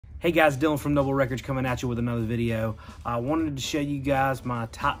Hey guys, Dylan from Noble Records coming at you with another video. I wanted to show you guys my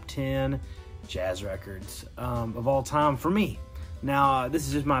top 10 jazz records of all time for me. Now, this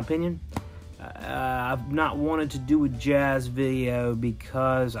is just my opinion. I've not wanted to do a jazz video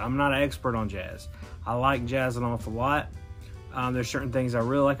because I'm not an expert on jazz. I like jazz an awful lot. There's certain things I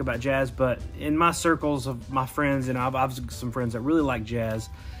really like about jazz, but in my circles of my friends, and I've some friends that really like jazz.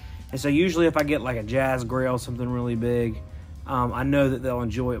 And so usually if I get like a jazz grail, something really big, I know that they'll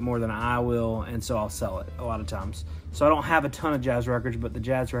enjoy it more than I will, and so I'll sell it a lot of times. So I don't have a ton of jazz records, but the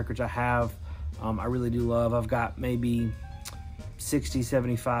jazz records I have, I really do love. I've got maybe 60,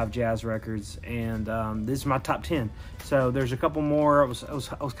 75 jazz records, and this is my top 10. So there's a couple more. It was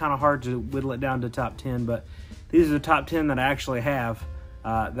kind of hard to whittle it down to top 10, but these are the top 10 that I actually have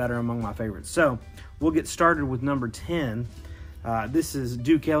that are among my favorites. So we'll get started with number 10. This is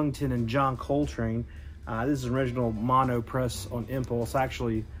Duke Ellington and John Coltrane. This is an original mono press on Impulse. I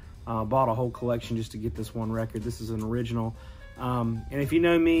actually bought a whole collection just to get this one record. This is an original. And if you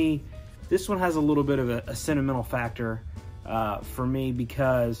know me, this one has a little bit of a sentimental factor for me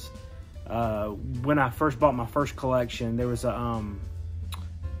because when I first bought my first collection, there was a,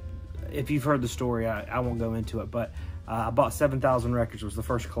 if you've heard the story, I won't go into it, but I bought 7,000 records. It was the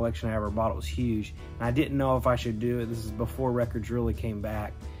first collection I ever bought. It was huge. And I didn't know if I should do it. This is before records really came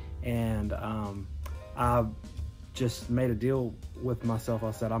back. And I just made a deal with myself.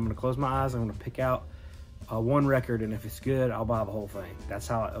 I said, I'm going to close my eyes. I'm going to pick out one record, and if it's good, I'll buy the whole thing. That's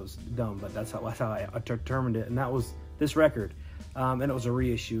how it was done, but that's how I determined it. And that was this record. And it was a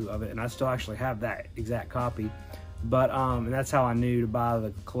reissue of it. And I still actually have that exact copy. But and that's how I knew to buy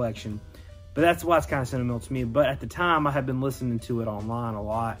the collection. But that's why it's kind of sentimental to me. But at the time, I had been listening to it online a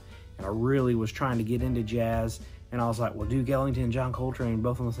lot, and I really was trying to get into jazz. And I was like, well, Duke Ellington and John Coltrane,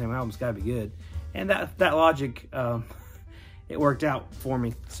 both on the same album, it's got to be good. And that logic, it worked out for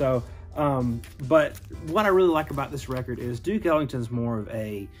me. So, but what I really like about this record is Duke Ellington's more of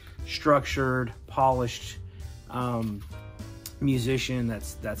a structured, polished musician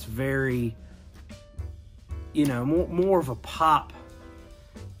that's very, you know, more of a pop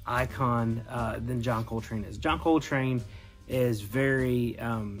icon than John Coltrane is. John Coltrane is very,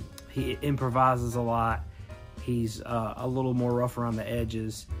 he improvises a lot. He's a little more rough around the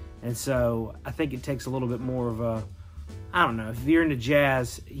edges. And so I think it takes a little bit more of a, I don't know, if you're into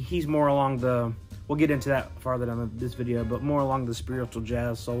jazz, he's more along the, we'll get into that farther down this video, but more along the spiritual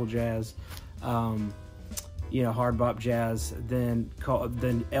jazz, soul jazz, you know, hard bop jazz than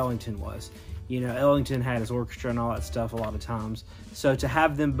Ellington was. You know, Ellington had his orchestra and all that stuff a lot of times. So to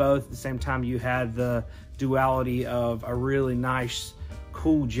have them both at the same time, you had the duality of a really nice,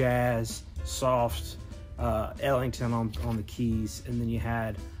 cool jazz, soft Ellington on the keys, and then you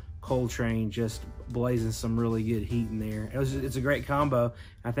had Coltrane just blazing some really good heat in there. It's a great combo.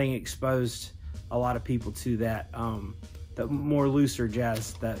 I think it exposed a lot of people to that the more looser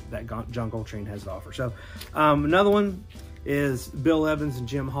jazz that John Coltrane has to offer. So another one is Bill Evans and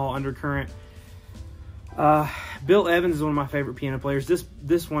Jim Hall, Undercurrent. Bill Evans is one of my favorite piano players.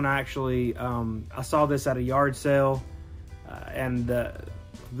 This one actually, I saw this at a yard sale, and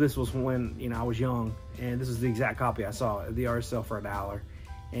this was when, you know, I was young, and this is the exact copy I saw at the yard sale for $1.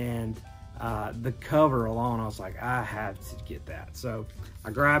 And the cover alone, I was like, I have to get that. So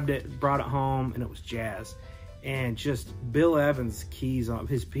I grabbed it, brought it home, and it was jazz. And just Bill Evans' keys on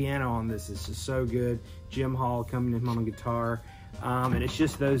his piano on this is just so good. Jim Hall coming in on guitar, and it's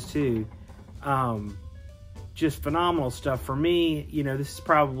just those two. Just phenomenal stuff. For me, you know, this is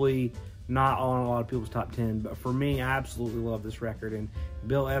probably not on a lot of people's top 10, but for me, I absolutely love this record. And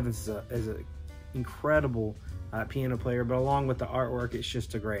Bill Evans is an incredible piano player, but along with the artwork, it's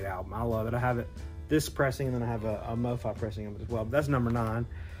just a great album. I love it. I have it this pressing, and then I have a MoFi pressing of it as well. But that's number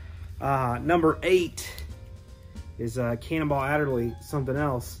 9. Number 8 is Cannonball Adderley, Something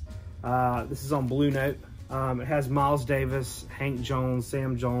Else. This is on Blue Note. It has Miles Davis, Hank Jones,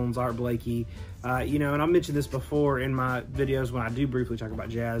 Sam Jones, Art Blakey. You know, and I mentioned this before in my videos when I do briefly talk about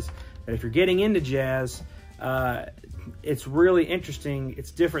jazz, that if you're getting into jazz, it's really interesting.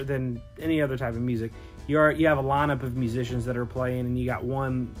 It's different than any other type of music. You have a lineup of musicians that are playing, and you got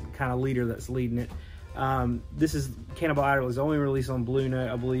one kind of leader that's leading it. This is Cannonball Adderley's only release on Blue Note,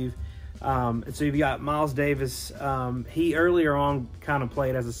 I believe. And so you've got Miles Davis. He earlier on kind of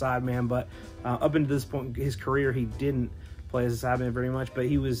played as a sideman, but up until this point in his career, he didn't play as a sideman very much. But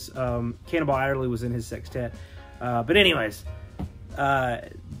he was, Cannonball Adderley was in his sextet. But anyways,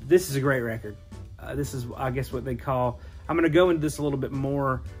 this is a great record. This is, I guess, what they call, I'm going to go into this a little bit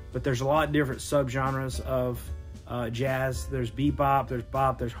more, but there's a lot of different subgenres of jazz. There's bebop, there's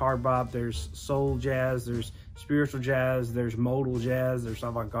bop, there's hard bop, there's soul jazz, there's spiritual jazz, there's modal jazz, there's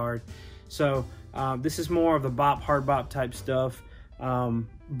avant-garde. So this is more of the bop, hard bop type stuff.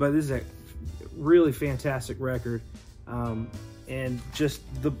 But this is a really fantastic record. And just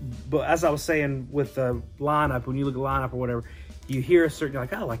but as I was saying with the lineup, when you look at the lineup or whatever, you hear a certain, you're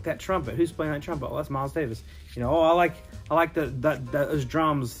like, oh, I like that trumpet. Who's playing that trumpet? Oh, that's Miles Davis. You know, oh, I like those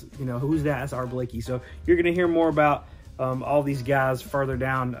drums. You know, who's that? That's Art Blakey. So you're gonna hear more about all these guys further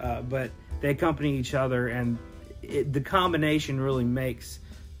down, but they accompany each other, and the combination really makes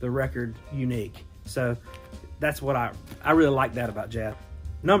the record unique. So that's what I really like that about jazz.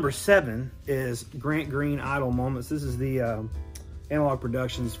 Number 7 is Grant Green Idle Moments. This is the Analog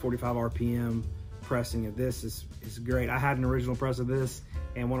Productions 45 RPM pressing of this. Is great. I had an original press of this,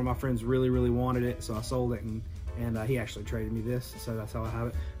 and one of my friends really wanted it, so I sold it, and he actually traded me this, so that's how I have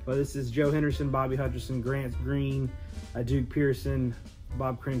it. But this is Joe Henderson, Bobby Hutcherson, Grant Green, Duke Pearson,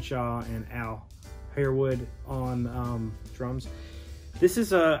 Bob Crenshaw, and Al Harewood on drums. This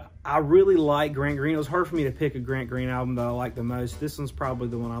is I really like Grant Green. It was hard for me to pick a Grant Green album that I like the most. This one's probably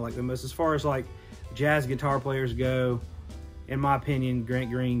the one I like the most. As far as like jazz guitar players go, in my opinion,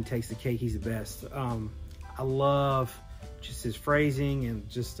 Grant Green takes the cake. He's the best. I love just his phrasing and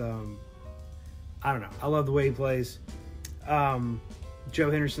just, I don't know. I love the way he plays.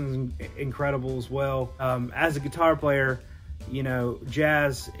 Joe Henderson's incredible as well. As a guitar player, you know,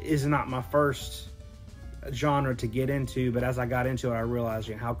 jazz is not my first genre to get into, but as I got into it, I realized,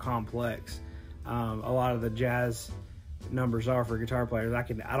 you know, how complex a lot of the jazz numbers are for guitar players.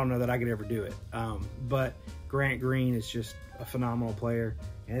 I don't know that I could ever do it. But Grant Green is just a phenomenal player,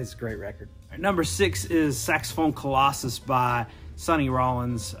 and it's a great record. Number 6 is Saxophone Colossus by Sonny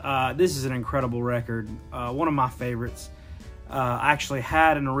Rollins. This is an incredible record, one of my favorites. I actually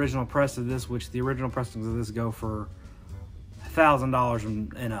had an original press of this, which the original pressings of this go for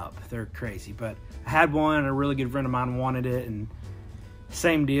 $1,000 and up. They're crazy, but I had one, and a really good friend of mine wanted it, and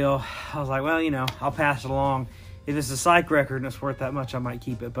same deal. I was like, well, you know, I'll pass it along. If it's a psych record and it's worth that much, I might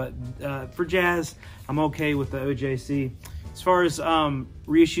keep it. But for jazz, I'm okay with the OJC. As far as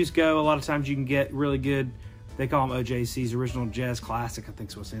reissues go, a lot of times you can get really good, they call them OJCs, Original Jazz Classic, I think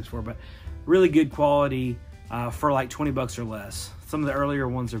is what it stands for, but really good quality for like 20 bucks or less. Some of the earlier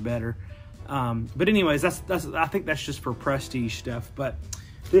ones are better. But anyways, I think that's just for prestige stuff. But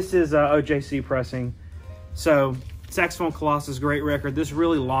this is OJC pressing. So Saxophone Colossus, great record. This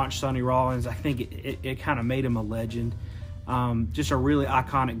really launched Sonny Rollins. I think it kind of made him a legend. Just a really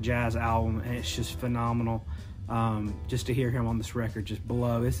iconic jazz album, and it's just phenomenal. Just to hear him on this record just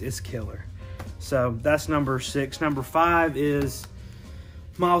blow, it's killer. So that's number 6. Number 5 is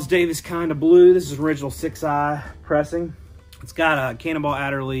Miles Davis Kinda Blue. This is original 6i pressing. It's got Cannonball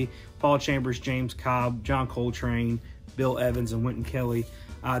Adderley, Paul Chambers, James Cobb, John Coltrane, Bill Evans, and Wynton Kelly.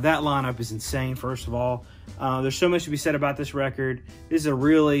 That lineup is insane, first of all. There's so much to be said about this record. This is a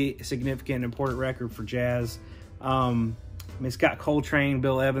really significant and important record for jazz. I mean, it's got Coltrane,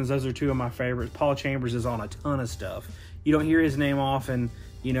 Bill Evans. Those are 2 of my favorites. Paul Chambers is on a ton of stuff. You don't hear his name often,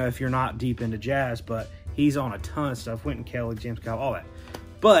 you know, if you're not deep into jazz, but he's on a ton of stuff. Wynton Kelly, James Cobb, all that.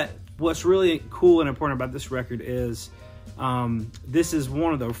 But what's really cool and important about this record is this is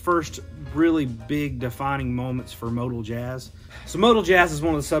one of the first really big defining moments for modal jazz. So modal jazz is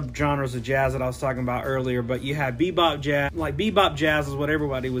one of the subgenres of jazz that I was talking about earlier, but you had bebop jazz. Like bebop jazz is what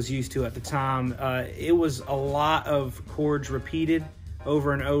everybody was used to at the time. It was a lot of chords repeated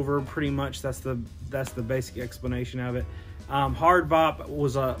over and over, pretty much. That's the basic explanation of it. Hard bop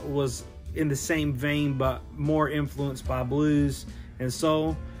was in the same vein, but more influenced by blues and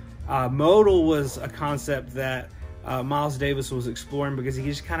soul. Modal was a concept that Miles Davis was exploring because he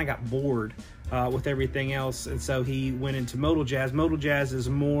just kind of got bored with everything else, and so he went into modal jazz. Modal jazz is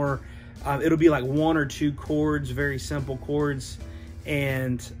more, it'll be like 1 or 2 chords, very simple chords,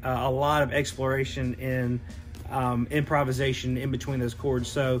 and a lot of exploration and improvisation in between those chords.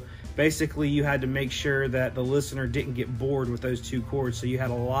 So basically you had to make sure that the listener didn't get bored with those 2 chords, so you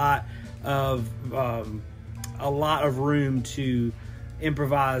had a lot of room to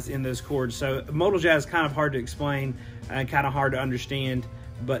improvise in those chords. So modal jazz is kind of hard to explain and kind of hard to understand,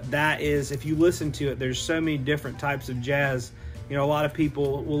 but that is, if you listen to it, there's so many different types of jazz. You know, a lot of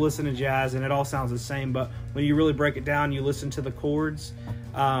people will listen to jazz and it all sounds the same, but when you really break it down, you listen to the chords,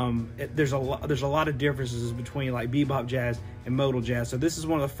 there's a lot of differences between like bebop jazz and modal jazz. So this is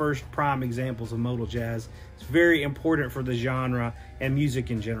one of the first prime examples of modal jazz. It's very important for the genre and music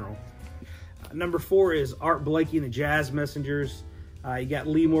in general. Number 4 is Art Blakey and the Jazz Messengers. You got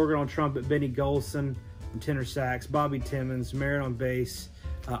Lee Morgan on trumpet, Benny Golson on tenor sax, Bobby Timmons, Merritt on bass,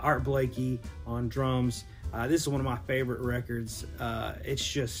 Art Blakey on drums. This is one of my favorite records. It's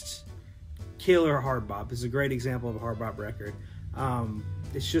just killer hard bop. It's a great example of a hard bop record.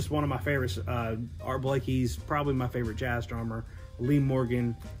 It's just one of my favorites. Art Blakey's probably my favorite jazz drummer. Lee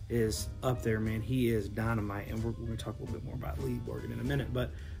Morgan is up there, man. He is dynamite, and we're going to talk a little bit more about Lee Morgan in a minute.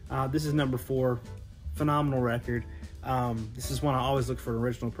 But this is number 4, phenomenal record. This is one I always look for an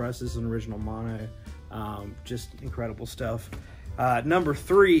original press. This is an original mono. Just incredible stuff. Number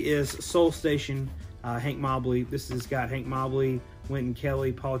 3 is Soul Station, Hank Mobley. This has got Hank Mobley, Wynton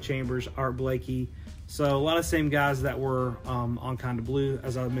Kelly, Paul Chambers, Art Blakey. So a lot of same guys that were on Kinda Blue,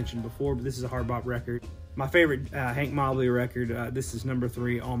 as I mentioned before, but this is a hard bop record. My favorite Hank Mobley record, this is number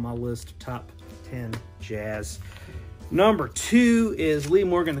 3 on my list of top 10 jazz. Number 2 is Lee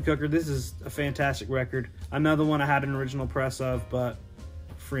Morgan the Cooker. This is a fantastic record. Another one I had an original press of, but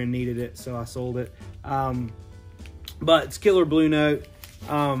a friend needed it, so I sold it. But it's killer blue note.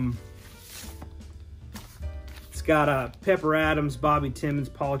 It's got Pepper Adams, Bobby Timmons,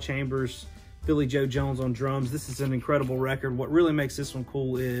 Paul Chambers, Billy Joe Jones on drums. This is an incredible record. What really makes this one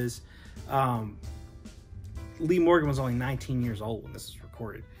cool is Lee Morgan was only 19 years old when this was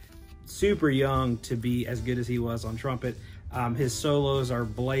recorded. Super young to be as good as he was on trumpet. His solos are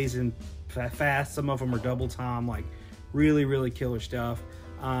blazing fast. Some of them are double time, like really, really killer stuff.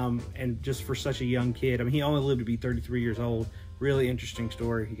 And just for such a young kid, I mean, he only lived to be 33 years old. Really interesting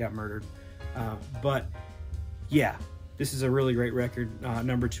story. He got murdered. But yeah, this is a really great record.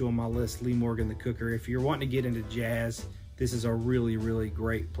 Number 2 on my list, Lee Morgan the Cooker. If you're wanting to get into jazz, this is a really, really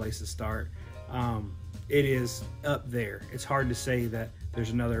great place to start. It is up there. It's hard to say that there's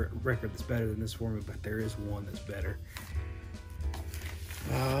another record that's better than this for me, but there is one that's better.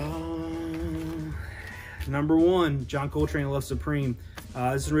 Number 1, John Coltrane, Love Supreme.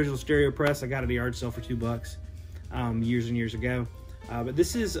 This is an original stereo press. I got it at a yard sale for $2 years and years ago. But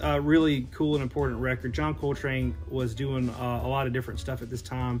this is a really cool and important record. John Coltrane was doing a lot of different stuff at this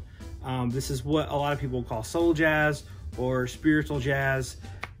time. This is what a lot of people call soul jazz or spiritual jazz.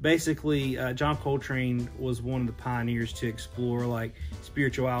 Basically, John Coltrane was one of the pioneers to explore like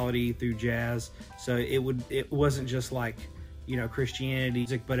spirituality through jazz. So it wasn't just like, you know, Christianity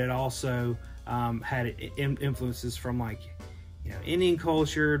music, but it also had influences from like, you know, Indian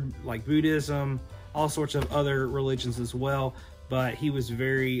culture, like Buddhism, all sorts of other religions as well. But he was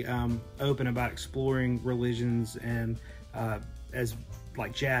very open about exploring religions and as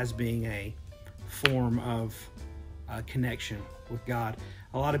like jazz being a form of connection with God.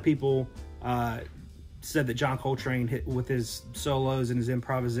 A lot of people said that John Coltrane, with his solos and his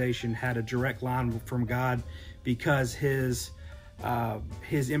improvisation, had a direct line from God because his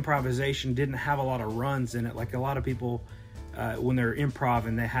improvisation didn't have a lot of runs in it. Like a lot of people, when they're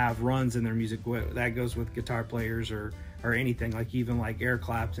improv, they have runs in their music. That goes with guitar players or anything. Like even like Eric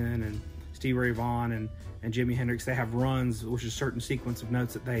Clapton and Stevie Ray Vaughan and Jimi Hendrix, they have runs, which is a certain sequence of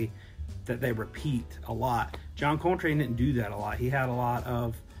notes that they repeat a lot. John Coltrane didn't do that a lot. He had a lot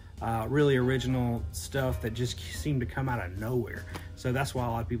of really original stuff that just seemed to come out of nowhere. So that's why a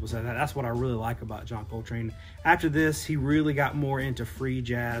lot of people say that. That's what I really like about John Coltrane. After this, he really got more into free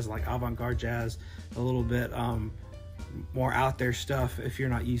jazz, like avant-garde jazz, a little bit more out there stuff if you're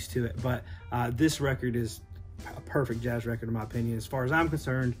not used to it. But this record is a perfect jazz record in my opinion. As far as I'm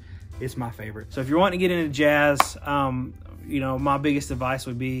concerned, it's my favorite. So if you're wanting to get into jazz, you know, my biggest advice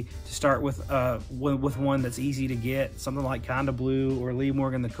would be to start with one that's easy to get, something like Kinda Blue or Lee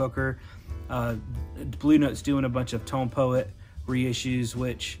Morgan the Cooker. Blue Note's doing a bunch of Tone Poet reissues,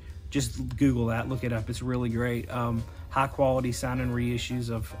 which just Google that, look it up. It's really great. High quality sounding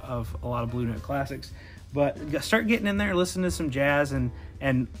reissues of a lot of Blue Note classics. But start getting in there, listen to some jazz,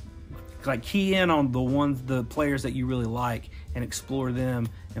 and like key in on the players that you really like and explore them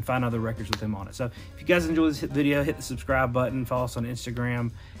and find other records with them on it. So if you guys enjoyed this video, hit the subscribe button, follow us on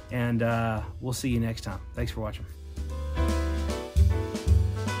Instagram, and we'll see you next time. Thanks for watching.